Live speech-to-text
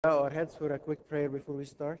Bow our heads for a quick prayer before we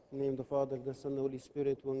start. In the name of the Father, the Son, and the Holy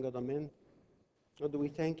Spirit, one God, Amen. Lord, we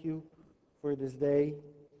thank you for this day.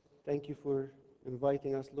 Thank you for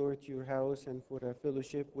inviting us, Lord, to your house and for a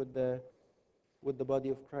fellowship with the body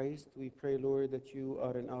of Christ. We pray, Lord, that you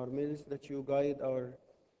are in our midst, that you guide our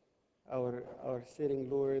sitting,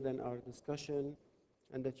 Lord, and our discussion,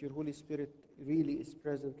 and that your Holy Spirit really is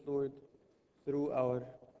present, Lord, through our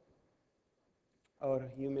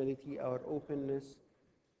humility, our openness,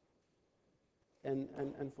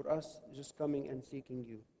 and for us just coming and seeking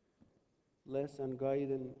you. Bless and guide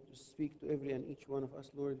and just speak to every and each one of us,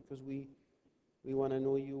 Lord, because we want to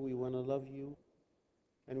know you, we want to love you,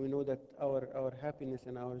 and we know that our happiness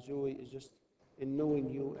and our joy is just in knowing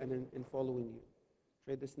you and in following you.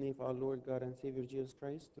 Pray this name of our Lord God and Savior Jesus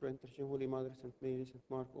Christ, through intercession, Holy Mother, Saint Mary, Saint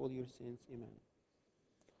Mark, all your saints. Amen.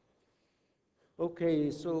 Okay,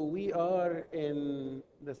 so we are in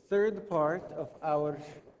the third part of our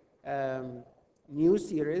new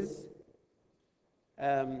series,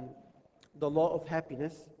 The Law of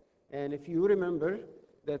Happiness. And if you remember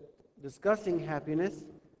that discussing happiness,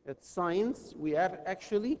 that science, we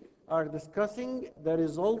are discussing the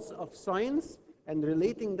results of science and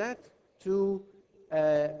relating that to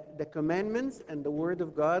the commandments and the Word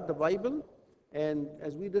of God, the Bible. And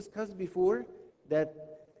as we discussed before, that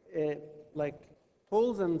like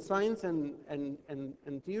polls and science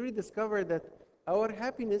and theory discover that our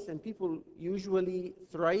happiness and people usually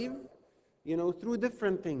thrive, through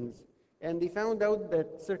different things. And they found out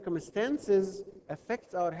that circumstances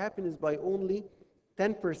affect our happiness by only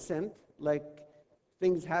 10%, like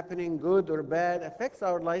things happening, good or bad, affects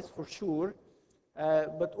our lives for sure,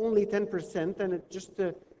 but only 10%, and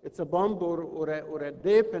it's a bump or a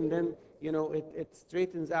dip, and then it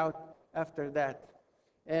straightens out after that.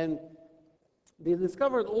 And they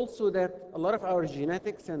discovered also that a lot of our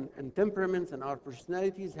genetics and temperaments and our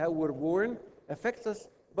personalities, how we're born, affects us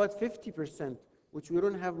about 50%, which we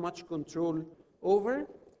don't have much control over.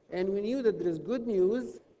 And we knew that there is good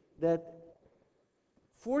news that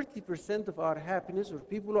 40% of our happiness, or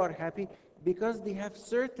people are happy, because they have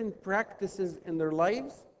certain practices in their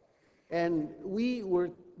lives. And we were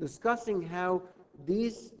discussing how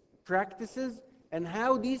these practices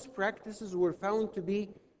were found to be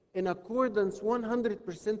in accordance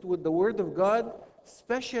 100% with the Word of God,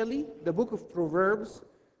 especially the book of Proverbs,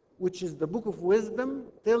 which is the book of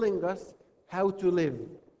wisdom, telling us how to live,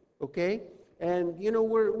 okay? And,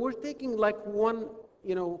 we're taking like one,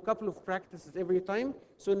 couple of practices every time.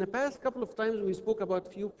 So in the past couple of times, we spoke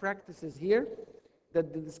about few practices here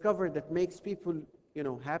that they discovered that makes people,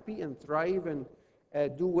 happy and thrive and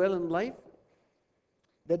do well in life.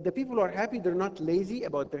 That the people who are happy, they're not lazy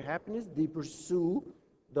about their happiness. They pursue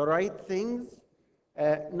the right things,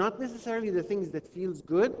 not necessarily the things that feels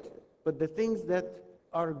good, but the things that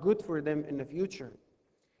are good for them in the future.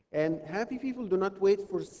 And happy people do not wait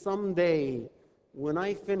for someday, when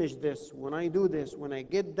I finish this, when I do this, when I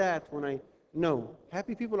get that, no.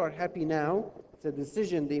 Happy people are happy now. It's a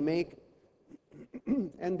decision they make,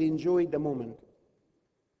 and they enjoy the moment.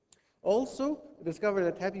 Also, discover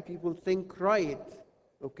that happy people think right,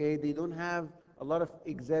 okay? They don't have a lot of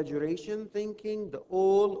exaggeration thinking, the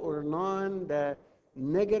all or none, the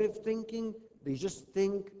negative thinking. They just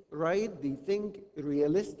think right. They think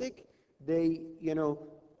realistic. They,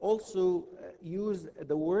 also use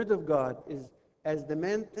the Word of God as the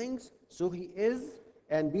man thinks, so he is,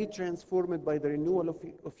 and be transformed by the renewal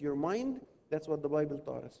of your mind. That's what the Bible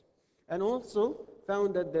taught us. And also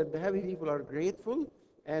found that the happy people are grateful,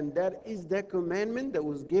 and that is the commandment that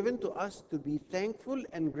was given to us, to be thankful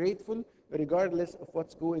and grateful regardless of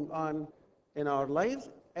what's going on in our lives.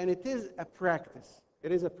 And it is a practice.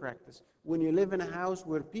 It is a practice. When you live in a house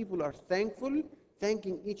where people are thankful,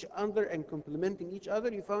 thanking each other and complimenting each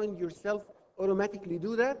other, you find yourself automatically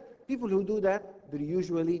do that. People who do that, they're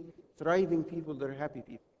usually thriving people, they're happy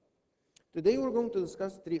people. Today we're going to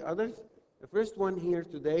discuss three others. The first one here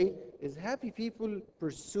today is happy people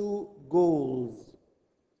pursue goals.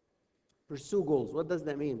 Pursue goals. What does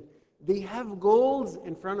that mean? They have goals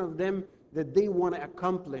in front of them that they want to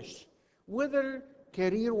accomplish, whether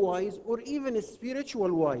career-wise or even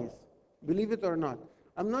spiritual-wise, believe it or not.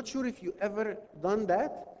 I'm not sure if you ever done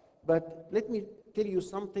that, but let me tell you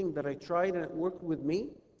something that I tried and it worked with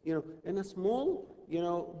me. In a small,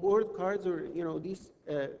 board cards or, these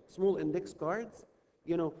small index cards,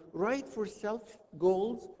 write for self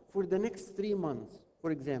goals for the next 3 months,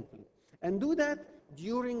 for example, and do that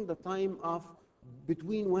during the time of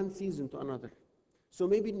between one season to another. So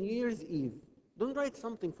maybe New Year's Eve, don't write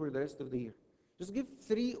something for the rest of the year. Just give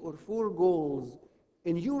 3 or 4 goals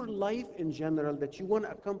in your life in general that you want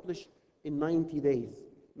to accomplish in 90 days.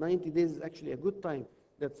 90 days is actually a good time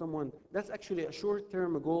that someone, that's actually a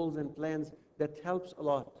short-term goals and plans that helps a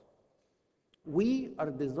lot. We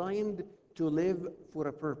are designed to live for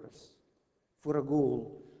a purpose, for a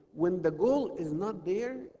goal. When the goal is not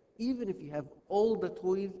there, even if you have all the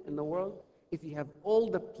toys in the world, if you have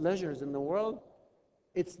all the pleasures in the world,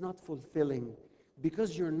 it's not fulfilling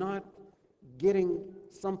because you're not getting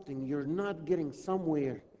something, you're not getting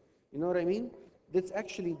somewhere. You know what I mean? Let's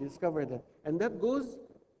actually discover that. And that goes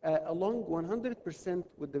along 100%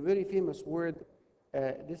 with the very famous word.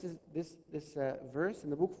 This is this verse in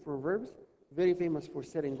the book of Proverbs, very famous for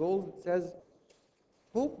setting goals. It says,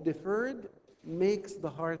 hope deferred makes the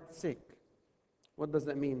heart sick. What does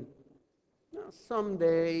that mean?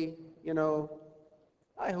 Someday,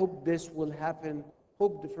 I hope this will happen.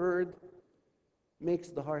 Hope deferred makes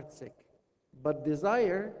the heart sick. But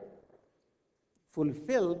desire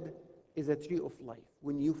fulfilled is a tree of life.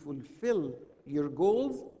 When you fulfill your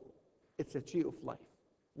goals, it's a tree of life.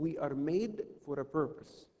 We are made for a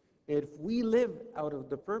purpose. If we live out of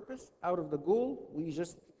the purpose, out of the goal, we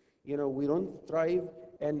just, we don't thrive,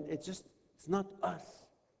 and it's not us,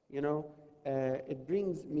 It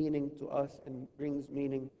brings meaning to us and brings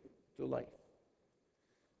meaning to life.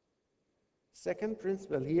 Second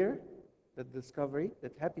principle here, the discovery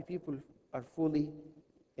that happy people are fully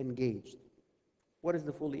engaged. What is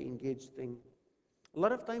the fully engaged thing? A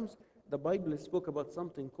lot of times the Bible spoke about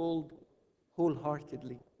something called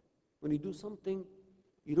wholeheartedly. When you do something,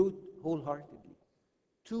 you do it wholeheartedly.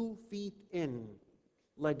 2 feet in.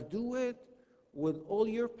 Like do it with all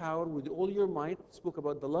your power, with all your might. Spoke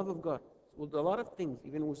about the love of God. With a lot of things,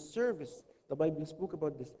 even with service, the Bible spoke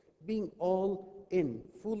about this. Being all in,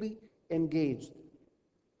 fully engaged.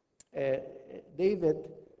 David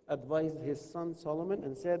advised his son Solomon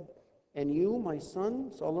and said, and you, my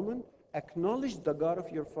son Solomon, acknowledge the God of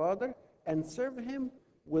your father and serve him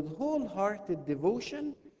with wholehearted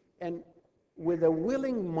devotion and with a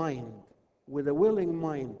willing mind. With a willing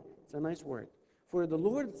mind. It's a nice word. For the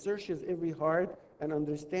Lord searches every heart and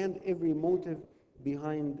understands every motive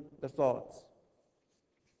behind the thoughts.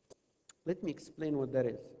 Let me explain what that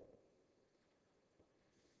is.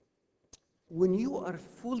 When you are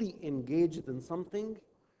fully engaged in something,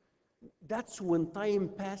 that's when time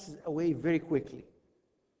passes away very quickly.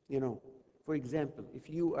 For example, if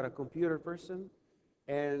you are a computer person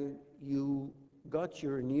and you got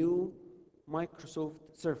your new Microsoft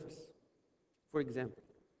Surface, for example.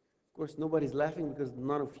 Of course, nobody's laughing because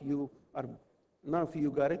none of you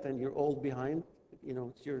got it and you're all behind.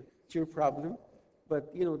 It's your problem.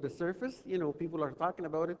 But, the Surface, people are talking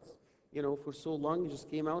about it, for so long. It just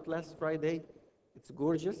came out last Friday. It's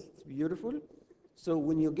gorgeous. It's beautiful. So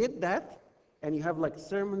when you get that and you have like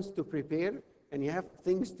sermons to prepare and you have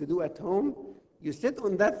things to do at home, you sit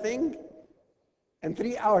on that thing and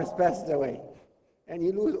 3 hours passes away. And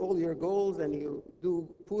you lose all your goals and you do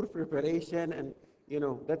poor preparation and,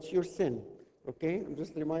 that's your sin. Okay? I'm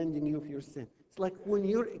just reminding you of your sin. It's like when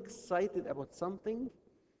you're excited about something,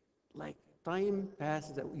 like time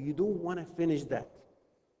passes. You don't want to finish that.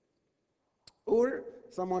 Or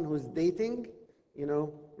someone who's dating,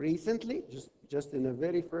 recently, just in the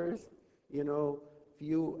very first,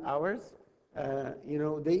 few hours,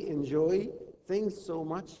 they enjoy things so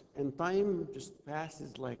much and time just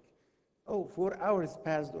passes like, 4 hours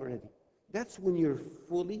passed already. That's when you're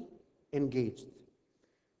fully engaged.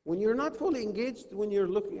 When you're not fully engaged, when you're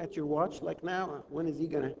looking at your watch, like now, when is he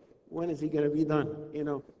gonna be done?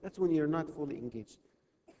 That's when you're not fully engaged.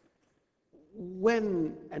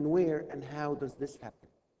 When and where and how does this happen?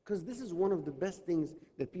 Because this is one of the best things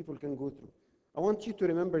that people can go through. I want you to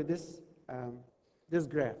remember this, this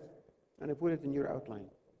graph, and I put it in your outline.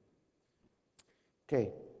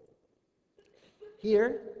 Okay.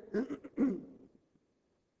 Here,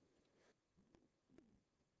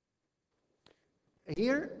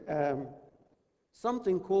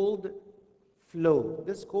 something called flow.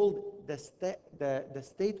 This is called the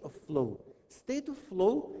state of flow. State of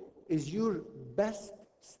flow is your best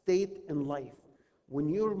state in life. When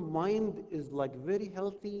your mind is like very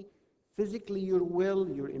healthy, physically you're well,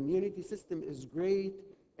 your immunity system is great,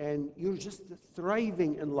 and you're just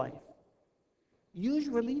thriving in life.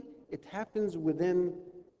 Usually, it happens within,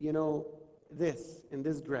 in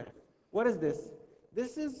this graph. What is this?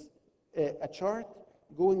 This is a chart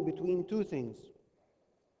going between two things.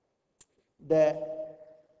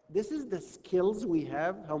 This is the skills we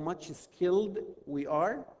have, how much skilled we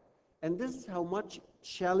are, and this is how much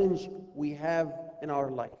challenge we have in our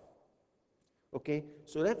life. Okay,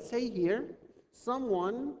 so let's say here,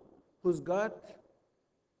 someone who's got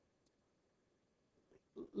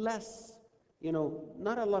less,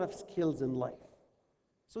 not a lot of skills in life.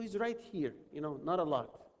 So he's right here, not a lot.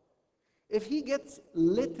 If he gets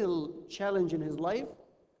little challenge in his life,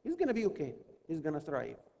 he's going to be okay. He's going to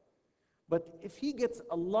thrive. But if he gets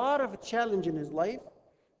a lot of challenge in his life,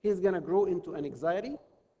 he's going to grow into an anxiety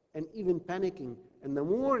and even panicking. And the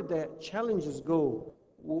more the challenges go,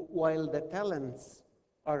 while the talents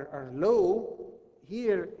are low,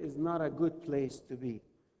 here is not a good place to be.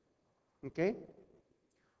 Okay?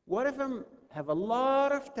 What if I have a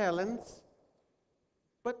lot of talents,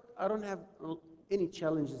 but I don't have any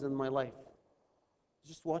challenges in my life?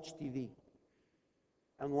 Just watch TV.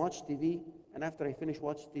 And watch TV, and after I finish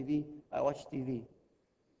watch TV, I watch TV.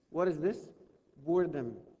 What is this?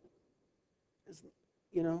 Boredom.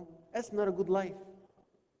 That's not a good life.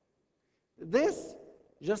 This,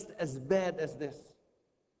 just as bad as this.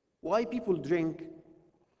 Why people drink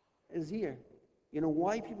is here.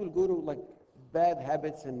 Why people go to bad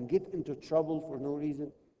habits and get into trouble for no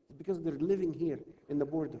reason? It's because they're living here in the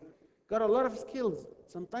boredom. Got a lot of skills.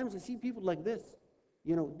 Sometimes I see people like this.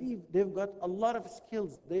 They've got a lot of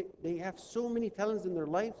skills. They have so many talents in their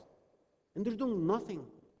lives, and they're doing nothing.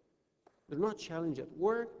 They're not challenged at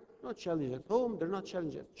work, not challenged at home, they're not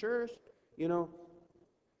challenged at church,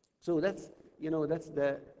 So that's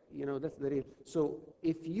the real. So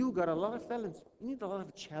if you got a lot of talents, you need a lot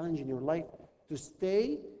of challenge in your life to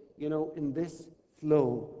stay, in this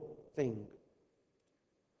flow thing.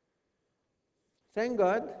 Thank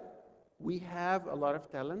God we have a lot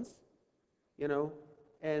of talents,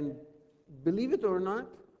 and believe it or not,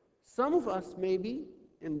 some of us may be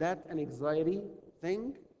in that anxiety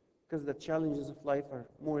thing because the challenges of life are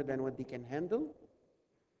more than what they can handle.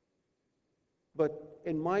 But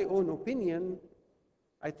in my own opinion,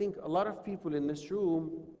 I think a lot of people in this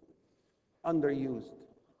room underused,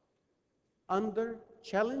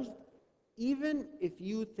 under-challenged, even if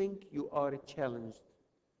you think you are challenged.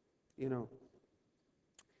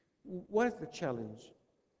 What is the challenge?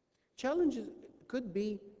 Challenges could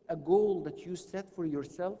be a goal that you set for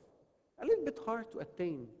yourself, a little bit hard to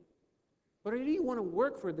attain, but I really want to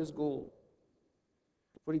work for this goal.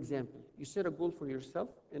 For example, you set a goal for yourself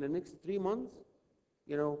in the next 3 months,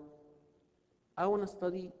 I want to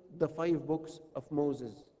study the 5 books of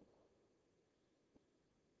Moses.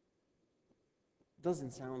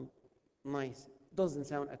 Doesn't sound nice, doesn't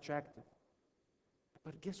sound attractive.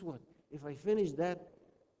 But guess what? If I finish that,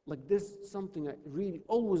 this is something I really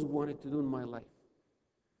always wanted to do in my life.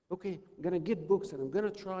 Okay, I'm going to get books and I'm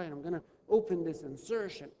going to try and I'm going to open this and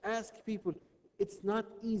search and ask people. It's not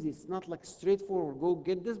easy. It's not straightforward. Go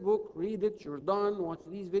get this book, read it, you're done, watch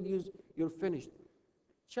these videos, you're finished.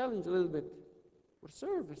 Challenge a little bit for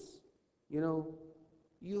service.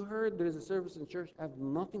 You heard there is a service in church. I have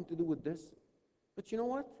nothing to do with this. But you know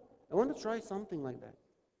what? I want to try something like that.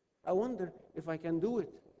 I wonder if I can do it.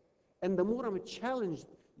 And the more I'm challenged,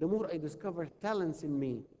 the more I discover talents in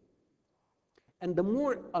me. And the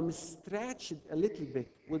more I'm stretched a little bit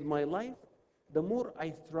with my life, the more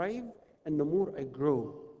I thrive and the more I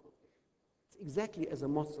grow. It's exactly as a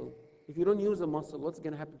muscle. If you don't use a muscle, what's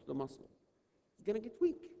going to happen to the muscle? It's going to get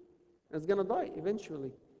weak. And it's going to die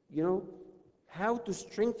eventually. How to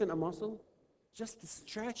strengthen a muscle? Just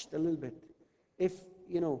stretch it a little bit. If,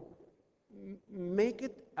 make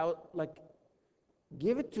it out,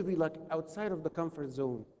 give it to be outside of the comfort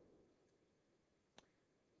zone.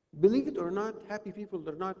 Believe it or not, happy people,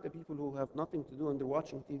 they're not the people who have nothing to do and they're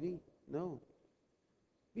watching TV. No.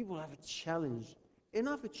 People have a challenge.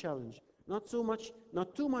 Enough a challenge. Not too much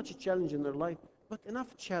a challenge in their life, but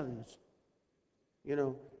enough challenge.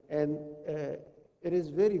 And it is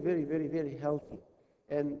very, very, very, very healthy.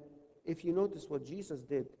 And if you notice what Jesus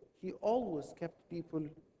did, he always kept people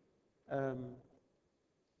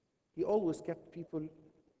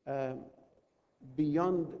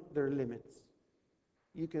beyond their limits.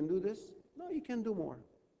 You can do this? No, you can do more.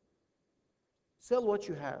 Sell what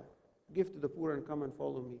you have. Give to the poor and come and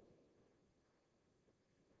follow me.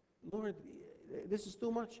 Lord, this is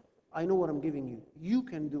too much. I know what I'm giving you. You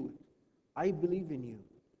can do it. I believe in you.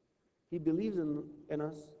 He believes in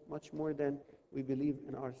us much more than we believe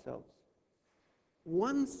in ourselves.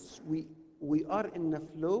 Once we are in the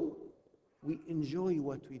flow, we enjoy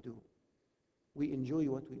what we do. We enjoy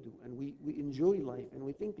what we do. And we enjoy life. And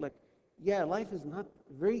we think life is not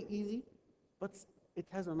very easy, but it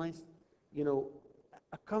has a nice,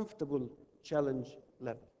 a comfortable challenge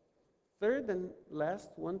level. Third and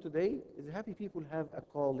last one today is happy people have a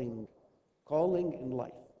calling in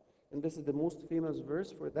life. And this is the most famous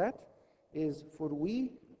verse for that, is for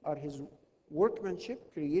we are his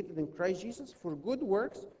workmanship created in Christ Jesus for good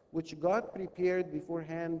works, which God prepared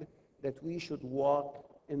beforehand that we should walk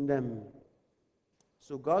in them.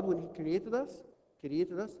 So God, when he created us,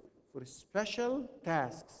 created us for special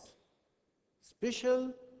tasks,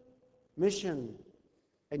 special mission.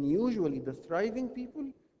 And usually the thriving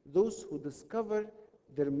people, those who discover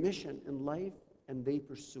their mission in life and they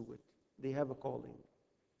pursue it. They have a calling.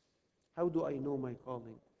 How do I know my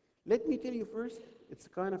calling? Let me tell you first, it's a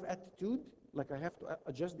kind of attitude, like I have to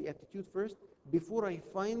adjust the attitude first before I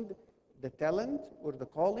find the talent or the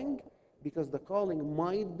calling, because the calling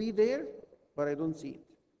might be there, but I don't see it.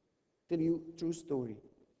 Tell you true story.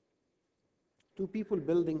 Two people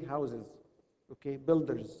building houses, okay,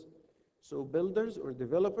 builders. So builders or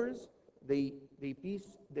developers, they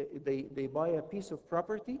buy a piece of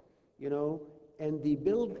property, and they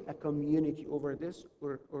build a community over this,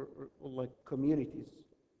 or like communities.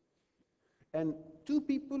 And two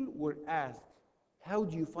people were asked, how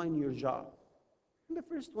do you find your job? And the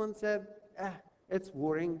first one said, it's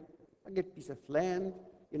boring. I get a piece of land,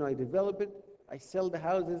 I develop it, I sell the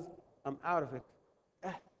houses, I'm out of it.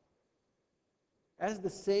 As the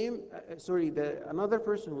same, another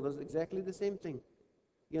person who does exactly the same thing,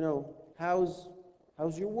 how's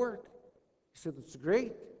your work? He said, it's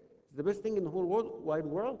great. It's the best thing in the whole wide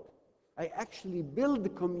world. I actually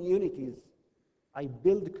build communities. I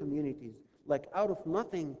build communities. Like out of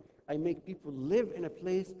nothing, I make people live in a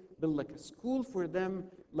place, build like a school for them.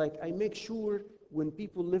 Like I make sure when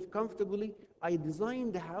people live comfortably, I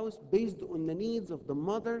design the house based on the needs of the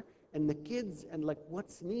mother and the kids and like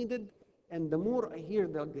what's needed. And the more I hear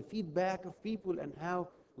the feedback of people and how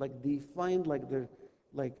like they find like their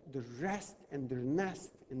rest and their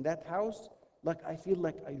nest in that house, like I feel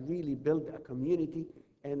like I really build a community,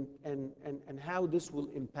 and how this will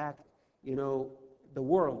impact the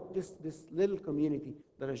world, this little community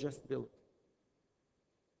that I just built.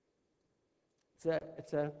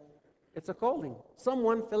 It's a calling.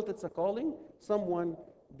 Someone felt it's a calling, someone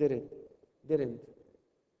didn't.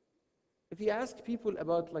 If you ask people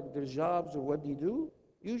about like their jobs or what they do,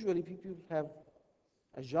 usually people have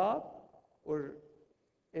a job, or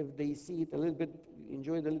if they see it a little bit,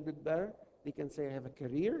 enjoy it a little bit better, they can say I have a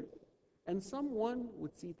career. And someone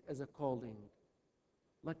would see it as a calling.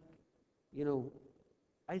 Like,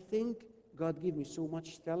 I think God gave me so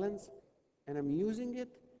much talents and I'm using it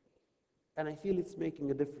and I feel it's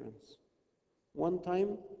making a difference. One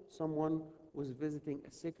time, someone was visiting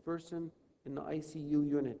a sick person in the ICU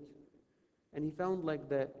unit. And he found like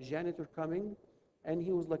the janitor coming, and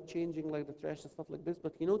he was like changing like the trash and stuff like this,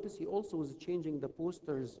 but he noticed he also was changing the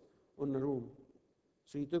posters on the room.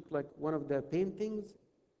 So he took like one of the paintings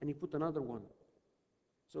and he put another one.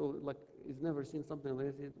 So like he's never seen something like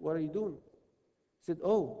this. He said, what are you doing? He said,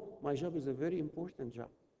 oh, my job is a very important job.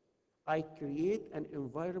 I create an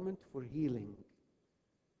environment for healing.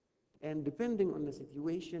 And depending on the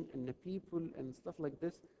situation and the people and stuff like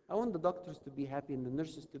this, I want the doctors to be happy and the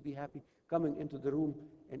nurses to be happy coming into the room,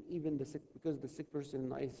 and even the sick, because the sick person in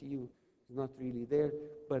the ICU is not really there,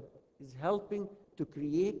 but is helping to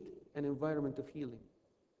create an environment of healing.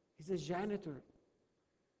 He's a janitor,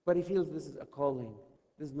 but he feels this is a calling.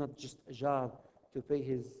 This is not just a job to pay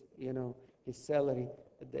his salary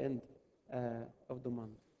at the end of the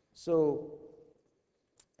month. So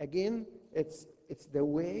again, it's the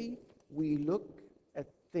way we look at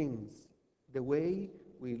things, the way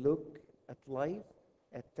we look at life,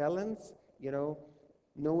 at talents,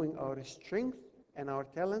 knowing our strength and our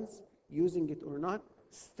talents, using it or not,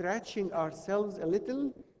 stretching ourselves a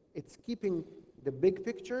little. It's keeping the big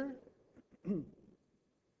picture.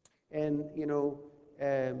 And,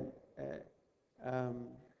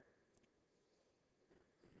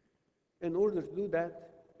 in order to do that,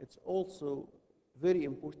 it's also very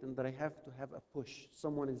important that I have to have a push.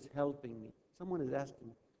 Someone is helping me. Someone is asking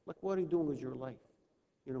me, like, what are you doing with your life?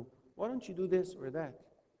 Why don't you do this or that?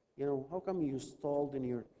 How come you stalled in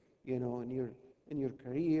your, in your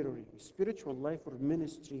career or your spiritual life or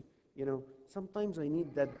ministry? Sometimes I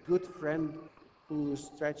need that good friend who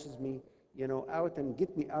stretches me, out and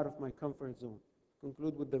get me out of my comfort zone.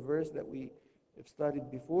 Conclude with the verse that we have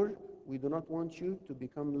studied before. We do not want you to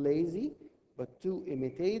become lazy, but to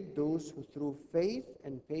imitate those who through faith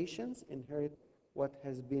and patience inherit what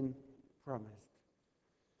has been promised.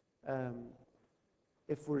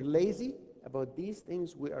 If we're lazy about these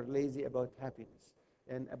things, we are lazy about happiness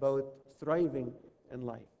and about thriving in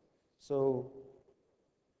life. So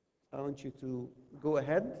I want you to go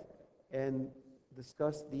ahead and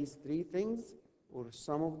discuss these three things, or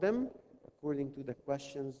some of them, according to the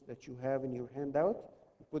questions that you have in your handout.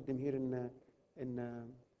 Put them here in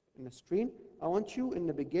the screen. I want you in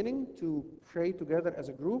the beginning to pray together as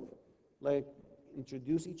a group, like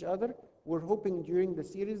introduce each other. We're hoping during the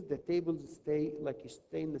series the tables stay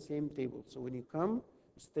in the same table. So when you come,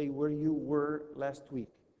 stay where you were last week.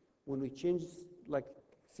 When we change like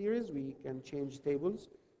series, we can change tables,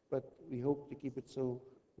 but we hope to keep it so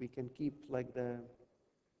we can keep like the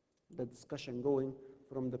discussion going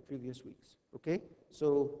from the previous weeks. Okay?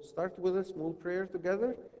 So start with a small prayer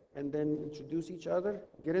together and then introduce each other,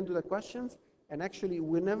 get into the questions, and actually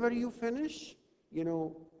whenever you finish,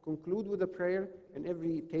 conclude with a prayer, and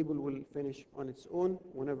every table will finish on its own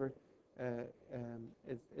whenever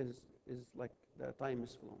is like the time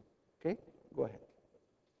is flown.